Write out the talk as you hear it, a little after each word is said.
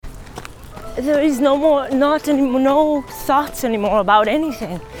there is no thoughts anymore about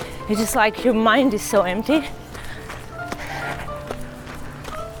anything. It's just like your mind is so empty.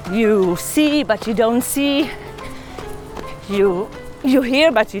 You see, but you don't see. You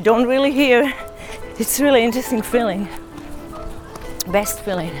hear, but you don't really hear. It's a really interesting feeling. Best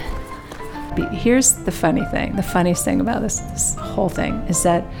feeling. Here's the funniest thing about this whole thing is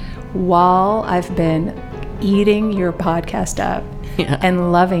that while I've been eating your podcast up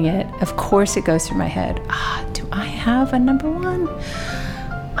and loving it, of course it goes through my head, do I have a number one?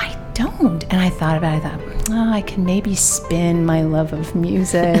 I don't. And I thought about it, I can maybe spin my love of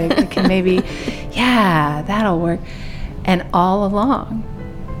music. I can maybe, that'll work. And all along,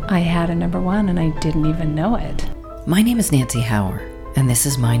 I had a number one and I didn't even know it. My name is Nancy Hauer, and this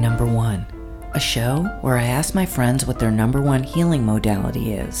is My Number One, a show where I ask my friends what their number one healing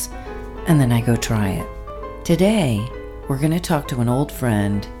modality is, and then I go try it. Today, we're going to talk to an old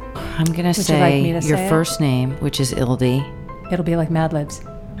friend. I'm going to say your first name, which is Ildi. It'll be like Mad Libs.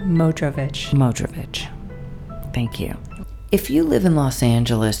 Modrovich. Thank you. If you live in Los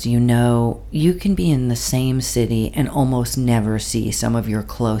Angeles, you know you can be in the same city and almost never see some of your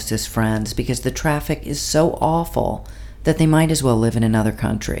closest friends because the traffic is so awful that they might as well live in another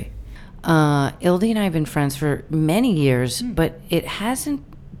country. Ildi and I have been friends for many years, but it hasn't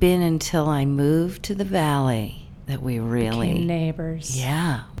been until I moved to the Valley that we really... became neighbors.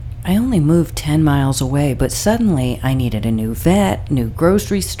 Yeah. I only moved 10 miles away, but suddenly I needed a new vet, new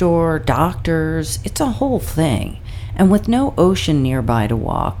grocery store, doctors. It's a whole thing. And with no ocean nearby to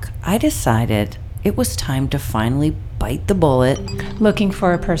walk, I decided it was time to finally bite the bullet. Looking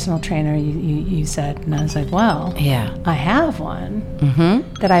for a personal trainer, you said, and I was like, well, I have one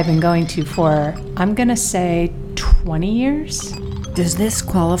that I've been going to for, I'm going to say 20 years. Does this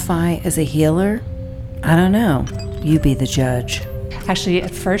qualify as a healer? I don't know. You be the judge. Actually,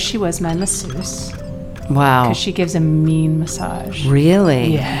 at first she was my masseuse. Wow. Because she gives a mean massage.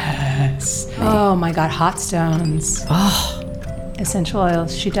 Really? Yes. Oh my God, hot stones. Oh. Essential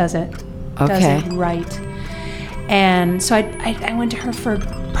oils. She does it. Okay. Does it right. And so I went to her for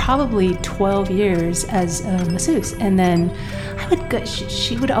probably 12 years as a masseuse. And then I would go,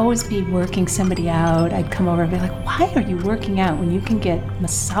 she would always be working somebody out. I'd come over and be like, why are you working out when you can get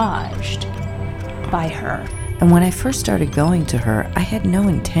massaged by her? And when I first started going to her, I had no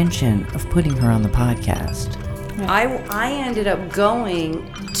intention of putting her on the podcast. Yeah. I ended up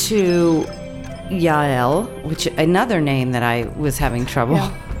going to Yael, which another name that I was having trouble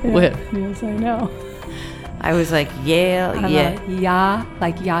with. Yes, I know. I was like, Yael, Ya,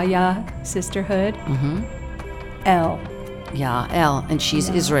 like Yaya, sisterhood. El. Yael, and she's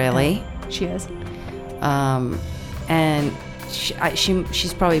Israeli. She is. And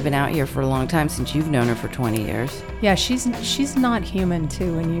she's probably been out here for a long time since you've known her for 20 years. Yeah, she's not human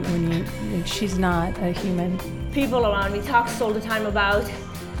too. When you she's not a human. People around me talk all the time about,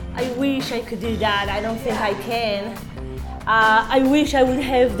 I wish I could do that. I don't think I can. I wish I would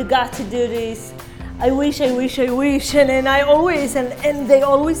have the gut to do this. I wish. And then I always, and they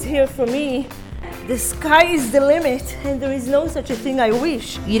always hear from me, the sky is the limit and there is no such a thing I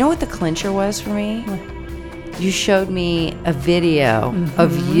wish. You know what the clincher was for me? You showed me a video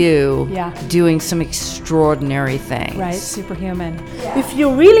of you doing some extraordinary things. Right, superhuman. Yeah. If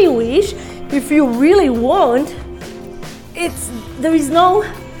you really wish, if you really want, there is no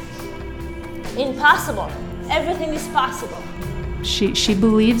impossible. Everything is possible. She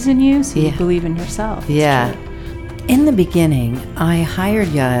believes in you, so you believe in yourself. Yeah. In the beginning, I hired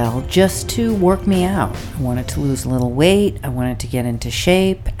Yael just to work me out. I wanted to lose a little weight, I wanted to get into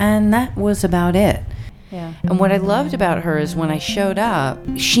shape, and that was about it. Yeah. And what I loved about her is when I showed up,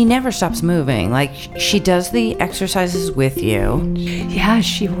 she never stops moving. Like, she does the exercises with you. Yeah,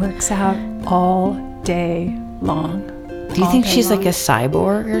 she works out all day long. Do you think she's like a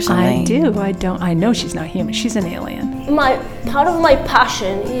cyborg or something? I do. I know she's not human. She's an alien. Part of my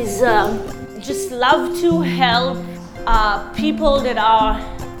passion is just love to help people that are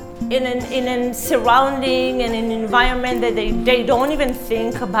in a surrounding and an environment that they don't even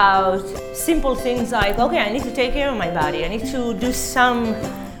think about simple things like, okay, I need to take care of my body. I need to do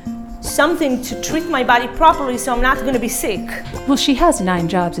something to treat my body properly so I'm not going to be sick. Well, she has 9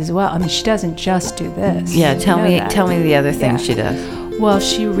 jobs as well. I mean, she doesn't just do this. Yeah, tell me the other things she does. Well,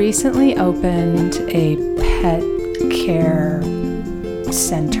 she recently opened a pet care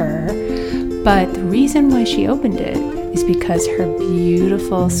center, but the reason why she opened it is because her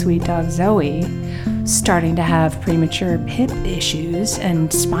beautiful, sweet dog Zoe starting to have premature hip issues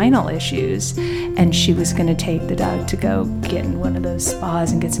and spinal issues, and she was going to take the dog to go get in one of those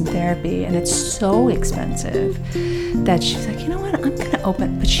spas and get some therapy, and it's so expensive that she's like, you know what, I'm going to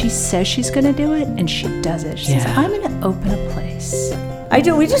open, but she says she's going to do it, and she does it. She says, I'm going to open a place.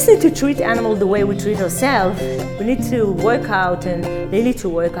 We just need to treat animals the way we treat ourselves. We need to work out, and they need to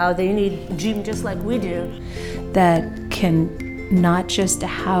work out. They need gym just like we do. That can not just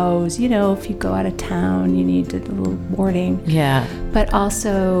house, you know, if you go out of town, you need a little boarding. Yeah. But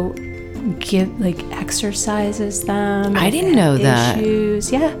also give, like, exercises them. I didn't know that.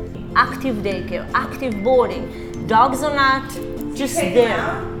 Issues. Yeah. Active daycare, active boarding. Dogs are not just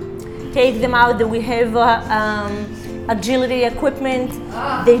there. Take them out. That we have agility equipment.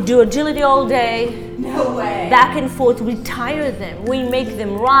 They do agility all day. No way. Back and forth. We tire them. We make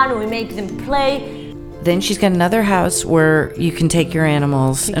them run. We make them play. Then she's got another house where you can take your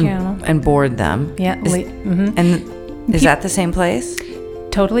animals and board them. Yeah. And is that the same place?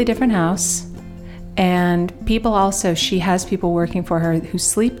 Totally different house. And people also, she has people working for her who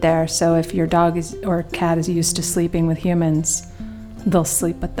sleep there. So if your dog is or cat is used to sleeping with humans, they'll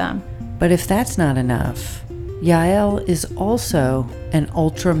sleep with them. But if that's not enough, Yael is also an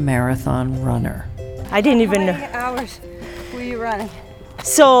ultra marathon runner. I didn't even know. How many hours were you running?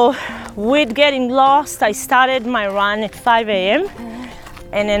 So with getting lost, I started my run at 5 a.m.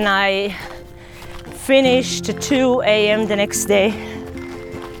 and then I finished at 2 a.m. the next day.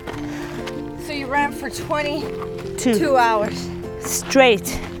 So you ran for 22 hours.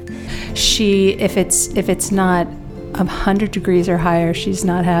 Straight. She, if it's not 100 degrees or higher, she's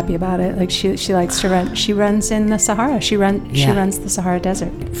not happy about it. Like she likes to run. She runs in the Sahara. She runs the Sahara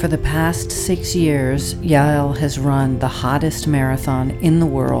Desert. For the past 6 years, Yael has run the hottest marathon in the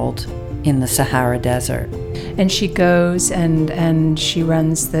world in the Sahara Desert. And she goes and she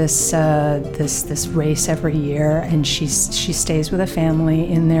runs this race every year, and she stays with a family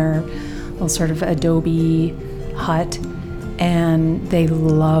in their little sort of adobe hut. And they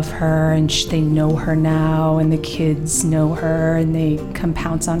love her, and they know her now, and the kids know her, and they come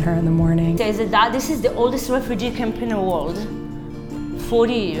pounce on her in the morning. This is the oldest refugee camp in the world,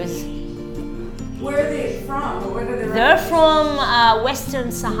 40 years. Where are they from? They're from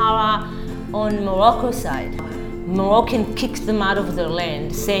Western Sahara on Morocco side. Moroccan kicked them out of their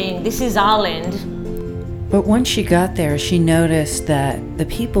land, saying, this is our land. But once she got there, she noticed that the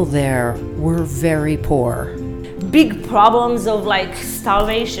people there were very poor. Big problems of like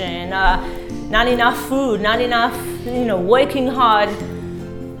starvation, not enough food, not enough, working hard,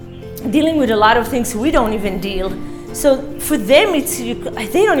 dealing with a lot of things we don't even deal. So for them,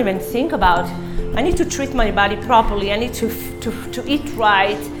 they don't even think about, I need to treat my body properly, I need to eat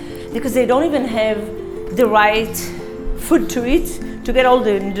right, because they don't even have the right food to eat to get all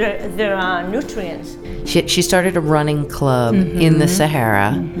their nutrients. She started a running club in the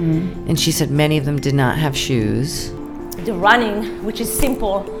Sahara, and she said many of them did not have shoes. The running, which is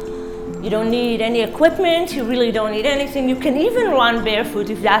simple, you don't need any equipment, you really don't need anything. You can even run barefoot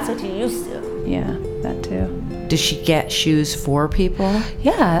if that's what you're used to. Yeah, that too. Does she get shoes for people?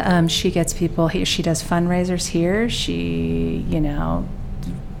 Yeah, she gets people here. She does fundraisers here. She,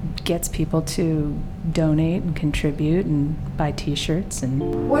 gets people to donate and contribute and buy T-shirts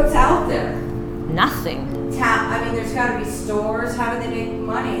and. What's out there? Nothing. There's got to be stores. How do they make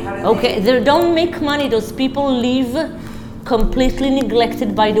money? They don't make money. Those people live completely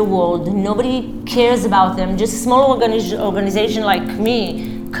neglected by the world. Nobody cares about them. Just a small organization like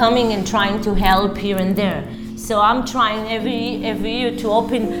me coming and trying to help here and there. So I'm trying every year to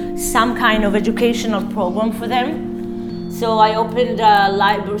open some kind of educational program for them. So I opened a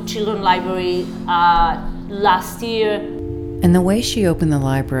children's library last year. And the way she opened the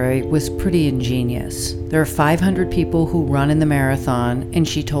library was pretty ingenious. There are 500 people who run in the marathon, and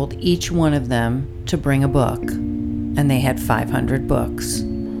she told each one of them to bring a book. And they had 500 books.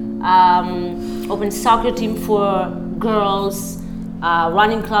 Opened soccer team for girls,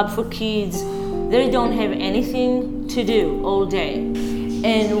 running club for kids. They don't have anything to do all day.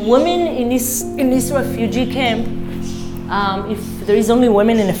 And women in this refugee camp, if there is only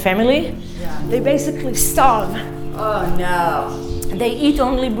women in a family, they basically starve. Oh no. They eat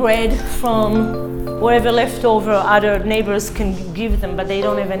only bread from whatever leftover other neighbors can give them, but they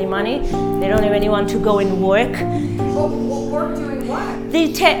don't have any money. They don't have anyone to go and work. Well, work doing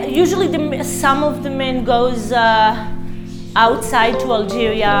what? Usually some of the men goes outside to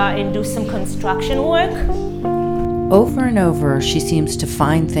Algeria and do some construction work. Over and over, she seems to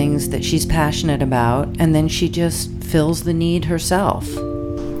find things that she's passionate about, and then she just fills the need herself.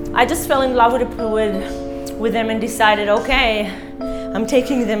 I just fell in love with them and decided, okay, I'm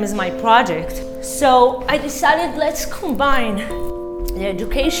taking them as my project. So I decided, let's combine the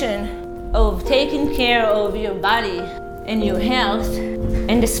education of taking care of your body and your health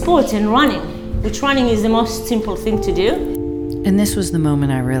and the sport and running, which running is the most simple thing to do. And this was the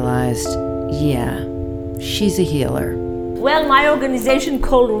moment I realized, yeah, she's a healer. Well, my organization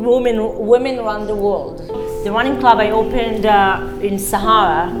called Women Run the World. The running club I opened in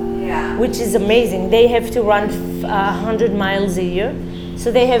Sahara, which is amazing. They have to run 100 miles a year,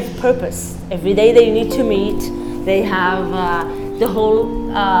 so they have purpose. Every day they need to meet. They have the whole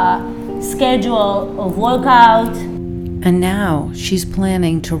schedule of workout. And now she's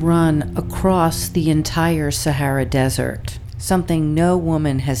planning to run across the entire Sahara Desert, something no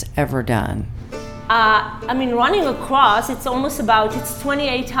woman has ever done. I mean, running across, it's almost about, it's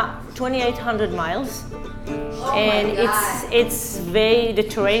 2,800 miles. And the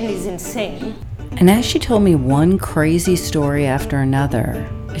terrain is insane. And as she told me one crazy story after another,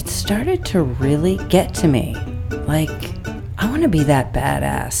 it started to really get to me. Like, I want to be that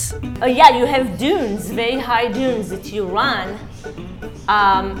badass. Yeah, you have dunes, very high dunes that you run.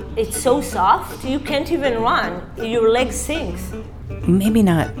 It's so soft, you can't even run. Your leg sinks. Maybe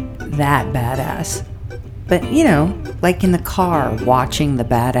not that badass, but like in the car watching the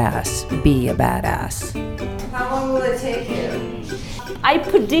badass be a badass. How long will it take you? I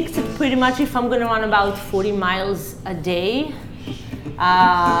predicted pretty much if I'm gonna run about 40 miles a day,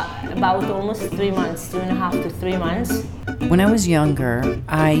 about almost 3 months, 2.5 to 3 months. When I was younger,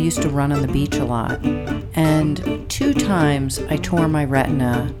 I used to run on the beach a lot, and 2 times I tore my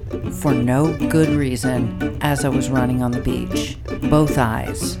retina for no good reason as I was running on the beach, both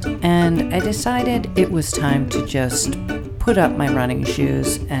eyes. And I decided it was time to just put up my running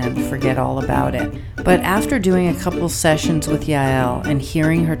shoes and forget all about it. But after doing a couple sessions with Yael and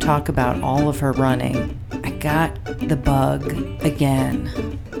hearing her talk about all of her running, I got the bug again.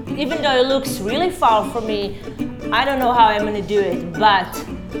 Even though it looks really far from me, I don't know how I'm gonna do it, but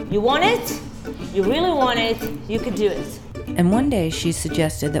you want it, you really want it, you could do it. And one day she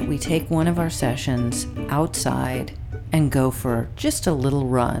suggested that we take one of our sessions outside and go for just a little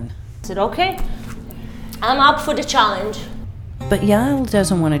run. I said, okay, I'm up for the challenge. But Yael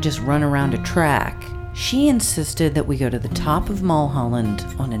doesn't want to just run around a track. She insisted that we go to the top of Mulholland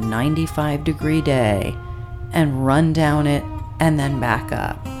on a 95-degree day and run down it and then back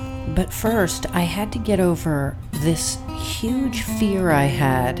up. But first, I had to get over this huge fear I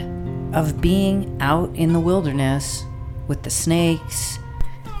had of being out in the wilderness with the snakes.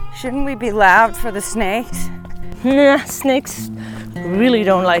 Shouldn't we be loud for the snakes? Nah, snakes really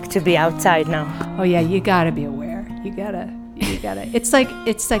don't like to be outside now. Oh yeah, you gotta be aware. You gotta. It's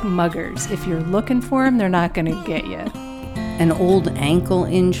like muggers. If you're looking for them, they're not gonna get you. An old ankle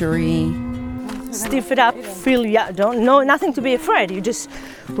injury. Stiff it up, nothing to be afraid. You just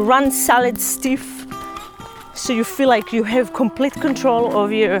run solid stiff, so you feel like you have complete control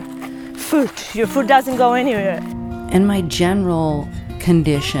of your foot. Your foot doesn't go anywhere. And my general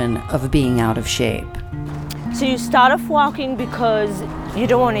condition of being out of shape. So you start off walking because you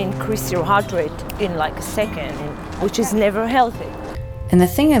don't want to increase your heart rate in like a second, which is never healthy. And the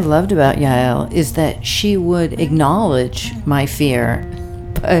thing I loved about Yael is that she would acknowledge my fear,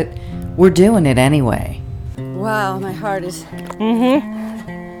 but we're doing it anyway. Wow, my heart is...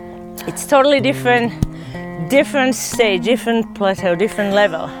 It's totally different stage, different plateau, different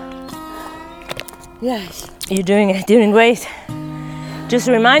level. Yes. You're doing great. Just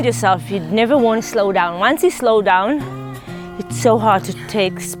remind yourself, you never want to slow down. Once you slow down, it's so hard to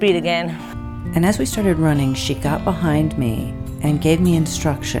take speed again. And as we started running, she got behind me and gave me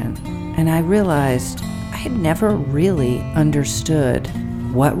instruction. And I realized I had never really understood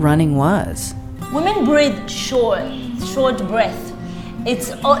what running was. Women breathe short breath.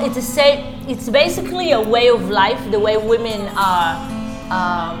 It's basically a way of life, the way women are,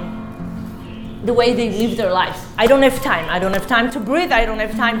 the way they live their lives. I don't have time. I don't have time to breathe. I don't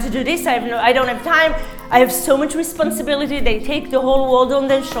have time to do this. I don't have time. I have so much responsibility. They take the whole world on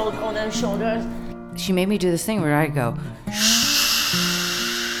their shoulders. She made me do this thing where I go,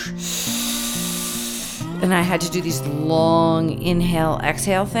 and I had to do these long inhale,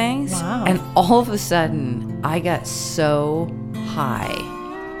 exhale things. Wow. And all of a sudden, I got so high.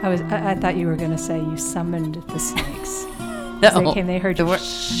 I thought you were gonna say you summoned the snakes. No, They heard you.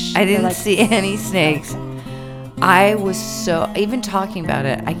 I didn't see any snakes. I was so, even talking about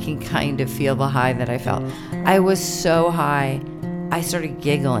it, I can kind of feel the high that I felt. I was so high, I started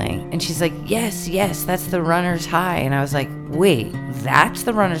giggling. And she's like, yes, that's the runner's high. And I was like, wait, that's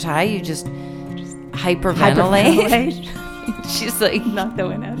the runner's high? You just hyperventilate? She's like, Knock the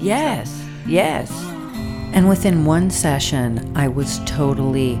wind out. yes. And within one session, I was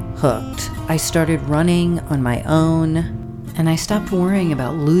totally hooked. I started running on my own, and I stopped worrying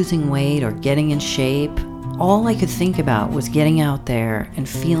about losing weight or getting in shape. All I could think about was getting out there and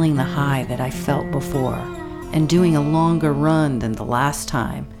feeling the high that I felt before, and doing a longer run than the last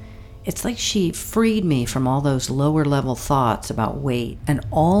time. It's like she freed me from all those lower level thoughts about weight, and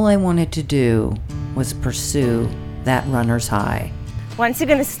all I wanted to do was pursue that runner's high. Once you're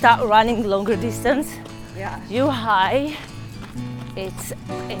gonna start running longer distance, you high.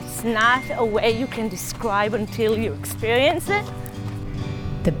 It's not a way you can describe until you experience it.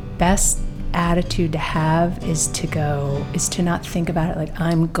 The best attitude to have is to not think about it like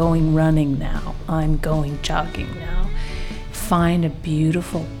I'm going running now, I'm going jogging now. Find a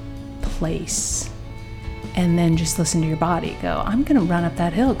beautiful place and then just listen to your body. Go, I'm gonna run up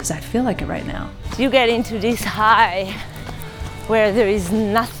that hill because I feel like it right now. You get into this high where there is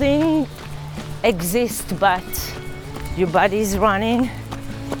nothing exists but your body's running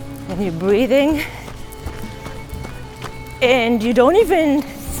and you're breathing, and you don't even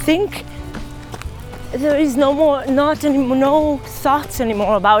think. There is no thoughts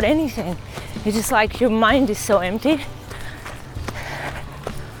anymore about anything. It's just like your mind is so empty.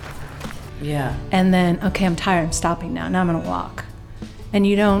 Yeah. And then, okay, I'm tired, I'm stopping now I'm gonna walk. And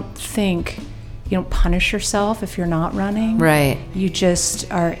you don't punish yourself if you're not running. Right. You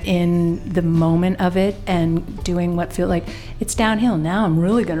just are in the moment of it and doing what feel like it's downhill. Now I'm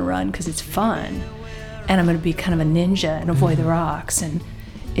really gonna run because it's fun. And I'm gonna be kind of a ninja and avoid the rocks. And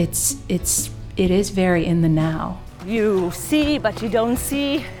it is very in the now. You see, but you don't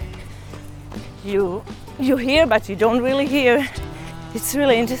see. You hear, but you don't really hear. It's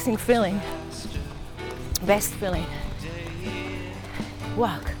really interesting feeling. Best feeling.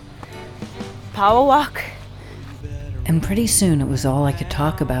 Walk. Power walk. And pretty soon it was all I could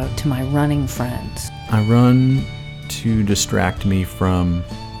talk about to my running friends. I run to distract me from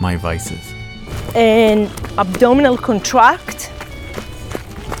my vices. And abdominal contract.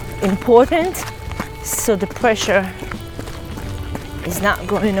 Important. So the pressure is not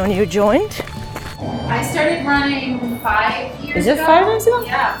going on your joint. I started running 5 years ago. Is it 5 years ago?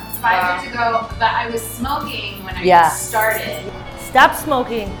 Yeah, 5 years ago, but I was smoking when I started. Stop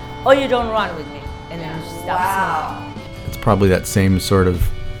smoking, or you don't run with me. And then you stop smoking. It's probably that same sort of,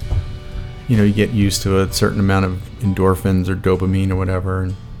 you get used to a certain amount of endorphins or dopamine or whatever.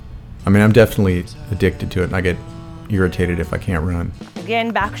 And I'm definitely addicted to it, and I get irritated if I can't run.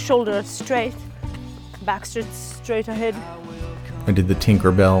 Again, back shoulder straight, back straight ahead. I did the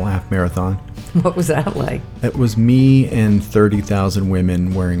Tinkerbell half marathon. What was that like? It was me and 30,000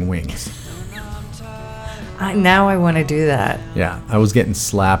 women wearing wings. Now I want to do that. Yeah, I was getting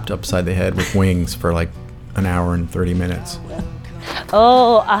slapped upside the head with wings for like an hour and 30 minutes.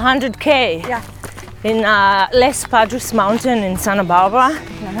 Oh, 100K. Yeah. In Les Padres Mountain in Santa Barbara.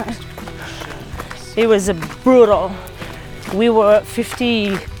 It was brutal. We were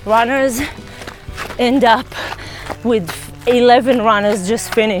 50 runners, end up with 11 runners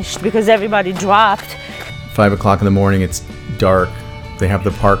just finished because everybody dropped. 5 o'clock in the morning, it's dark. They have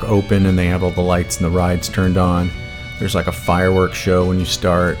the park open and they have all the lights and the rides turned on. There's like a fireworks show when you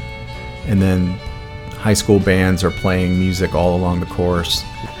start. And then high school bands are playing music all along the course.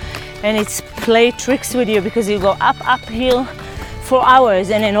 And it's play tricks with you because you go uphill for hours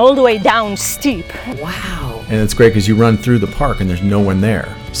and then all the way down steep. Wow. And it's great because you run through the park and there's no one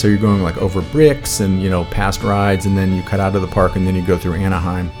there. So you're going like over bricks and, past rides, and then you cut out of the park and then you go through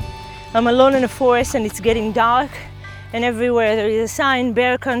Anaheim. I'm alone in the forest and it's getting dark, and everywhere there is a sign,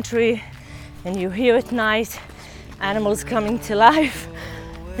 bear country, and you hear at night animals coming to life.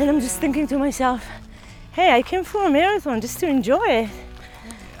 And I'm just thinking to myself, hey, I came for a marathon just to enjoy it.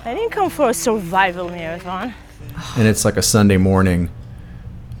 I didn't come for a survival marathon. And it's like a Sunday morning,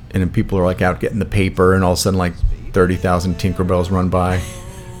 and then people are like out getting the paper, and all of a sudden like 30,000 Tinkerbells run by.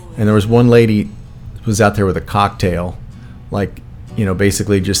 And there was one lady who was out there with a cocktail,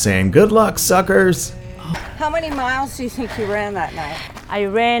 basically just saying, good luck, suckers. How many miles do you think you ran that night? I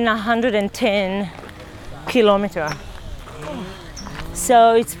ran 110 kilometers.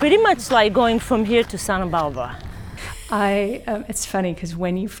 So it's pretty much like going from here to Santa Barbara. It's funny because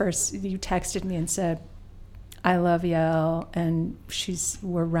when you texted me and said, I love Yael and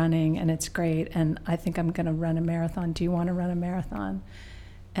we're running and it's great and I think I'm going to run a marathon. Do you want to run a marathon?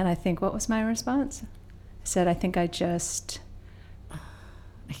 And I think, what was my response? I said, I think I just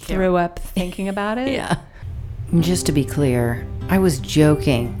threw up thinking about it. Yeah. Just to be clear, I was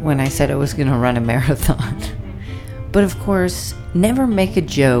joking when I said I was going to run a marathon. But of course, never make a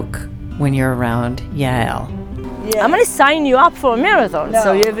joke when you're around Yael. Yeah. I'm going to sign you up for a marathon,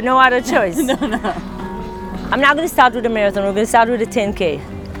 so you have no other choice. No. I'm not going to start with a marathon. We're going to start with a 10K.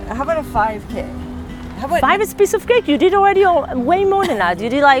 How about a 5K? How about 5 is a piece of cake. You did already way more than that. You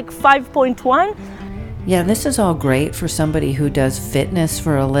did like 5.1. Yeah, this is all great for somebody who does fitness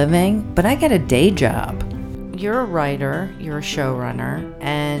for a living, but I got a day job. You're a writer, you're a showrunner,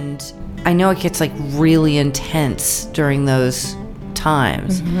 and I know it gets like really intense during those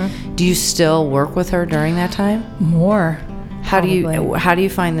times. Mm-hmm. Do you still work with her during that time? More. How do you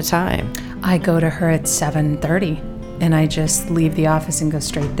find the time? I go to her at 7:30, and I just leave the office and go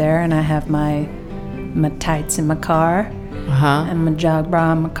straight there, and I have my tights in my car, and my jog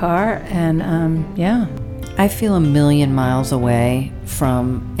bra in my car, and yeah. I feel 1,000,000 miles away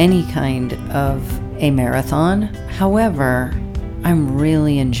from any kind of a marathon. However, I'm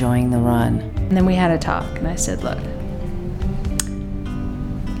really enjoying the run. And then we had a talk, and I said, look,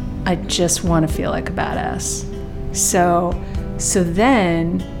 I just want to feel like a badass. So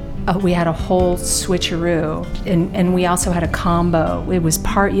then we had a whole switcheroo, and we also had a combo. It was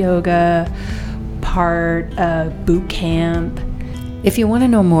part yoga, part boot camp. If you want to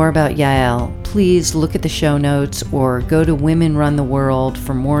know more about Yael, please look at the show notes or go to Women Run the World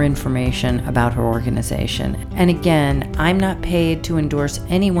for more information about her organization. And again, I'm not paid to endorse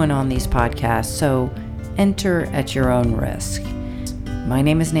anyone on these podcasts, so enter at your own risk. My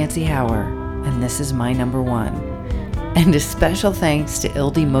name is Nancy Hauer, and this is my number one. And a special thanks to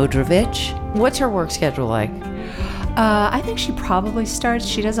Ildi Modrovic. What's her work schedule like? I think she probably starts.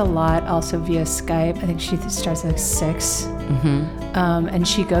 She does a lot also via Skype. I think she starts at like 6. Mm-hmm. And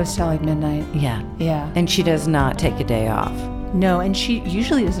she goes till like midnight. Yeah. Yeah. And she does not take a day off. No, and she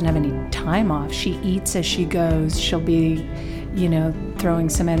usually doesn't have any time off. She eats as she goes. She'll be, throwing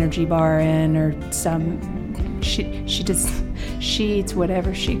some energy bar in or some. She eats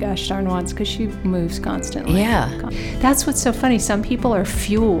whatever she gosh darn wants because she moves constantly. Yeah. That's what's so funny. Some people are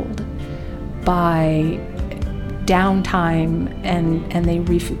fueled by downtime and they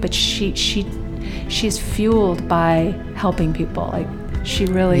refuel, but she's fueled by helping people. Like she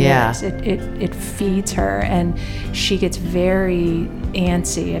really is. It feeds her, and she gets very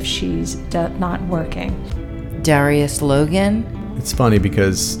antsy if she's not working. Darius Logan. It's funny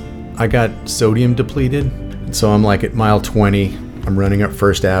because I got sodium depleted, and so I'm like at mile 20. I'm running up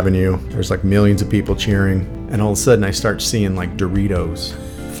First Avenue. There's like millions of people cheering, and all of a sudden I start seeing like Doritos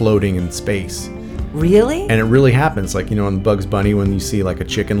floating in space. Really? And it really happens, like, on Bugs Bunny when you see like a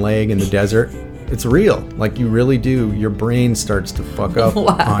chicken leg in the desert. It's real. Like you really do. Your brain starts to fuck up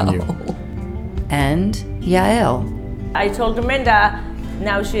on you. And Yael. I told Amanda,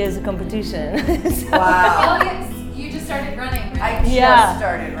 now she has a competition. Wow. You just started running, right? I just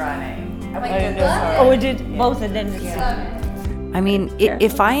started running. We did both of them. I mean,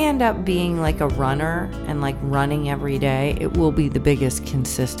 if I end up being like a runner and like running every day, it will be the biggest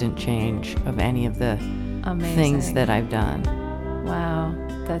consistent change of any of the things that I've done. Wow.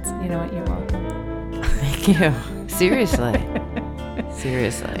 That's, you're welcome. Thank you. Seriously.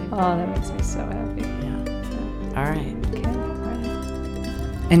 Seriously. Oh, that makes me so happy. Yeah. All right. Okay. All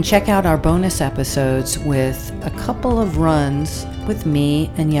right. And check out our bonus episodes with a couple of runs with me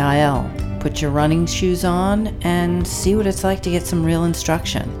and Yael. Put your running shoes on and see what it's like to get some real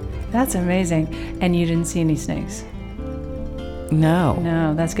instruction. That's amazing. And you didn't see any snakes? No.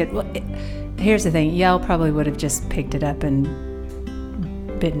 No, that's good. Well, here's the thing. Yael probably would have just picked it up and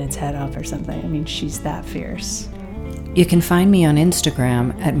bitten its head off or something. I mean, she's that fierce. You can find me on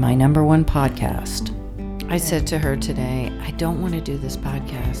Instagram at My Number One Podcast. I said to her today, I don't want to do this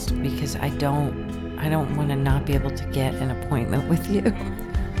podcast because I don't want to not be able to get an appointment with you.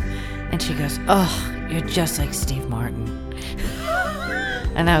 And she goes, oh, you're just like Steve Martin.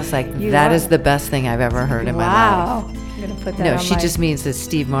 And I was like, that is the best thing I've ever heard in my life. Wow. I'm going to put that on she just means that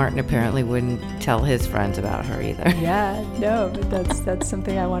Steve Martin apparently wouldn't tell his friends about her either. Yeah, no, but that's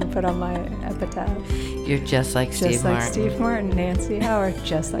something I want to put on my epitaph. You're just like Steve Martin. Just like Steve Martin. Nancy Hauer,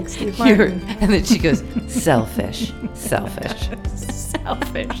 just like Steve Martin. And then she goes, selfish. Selfish.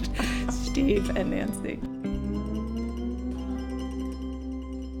 Steve and Nancy.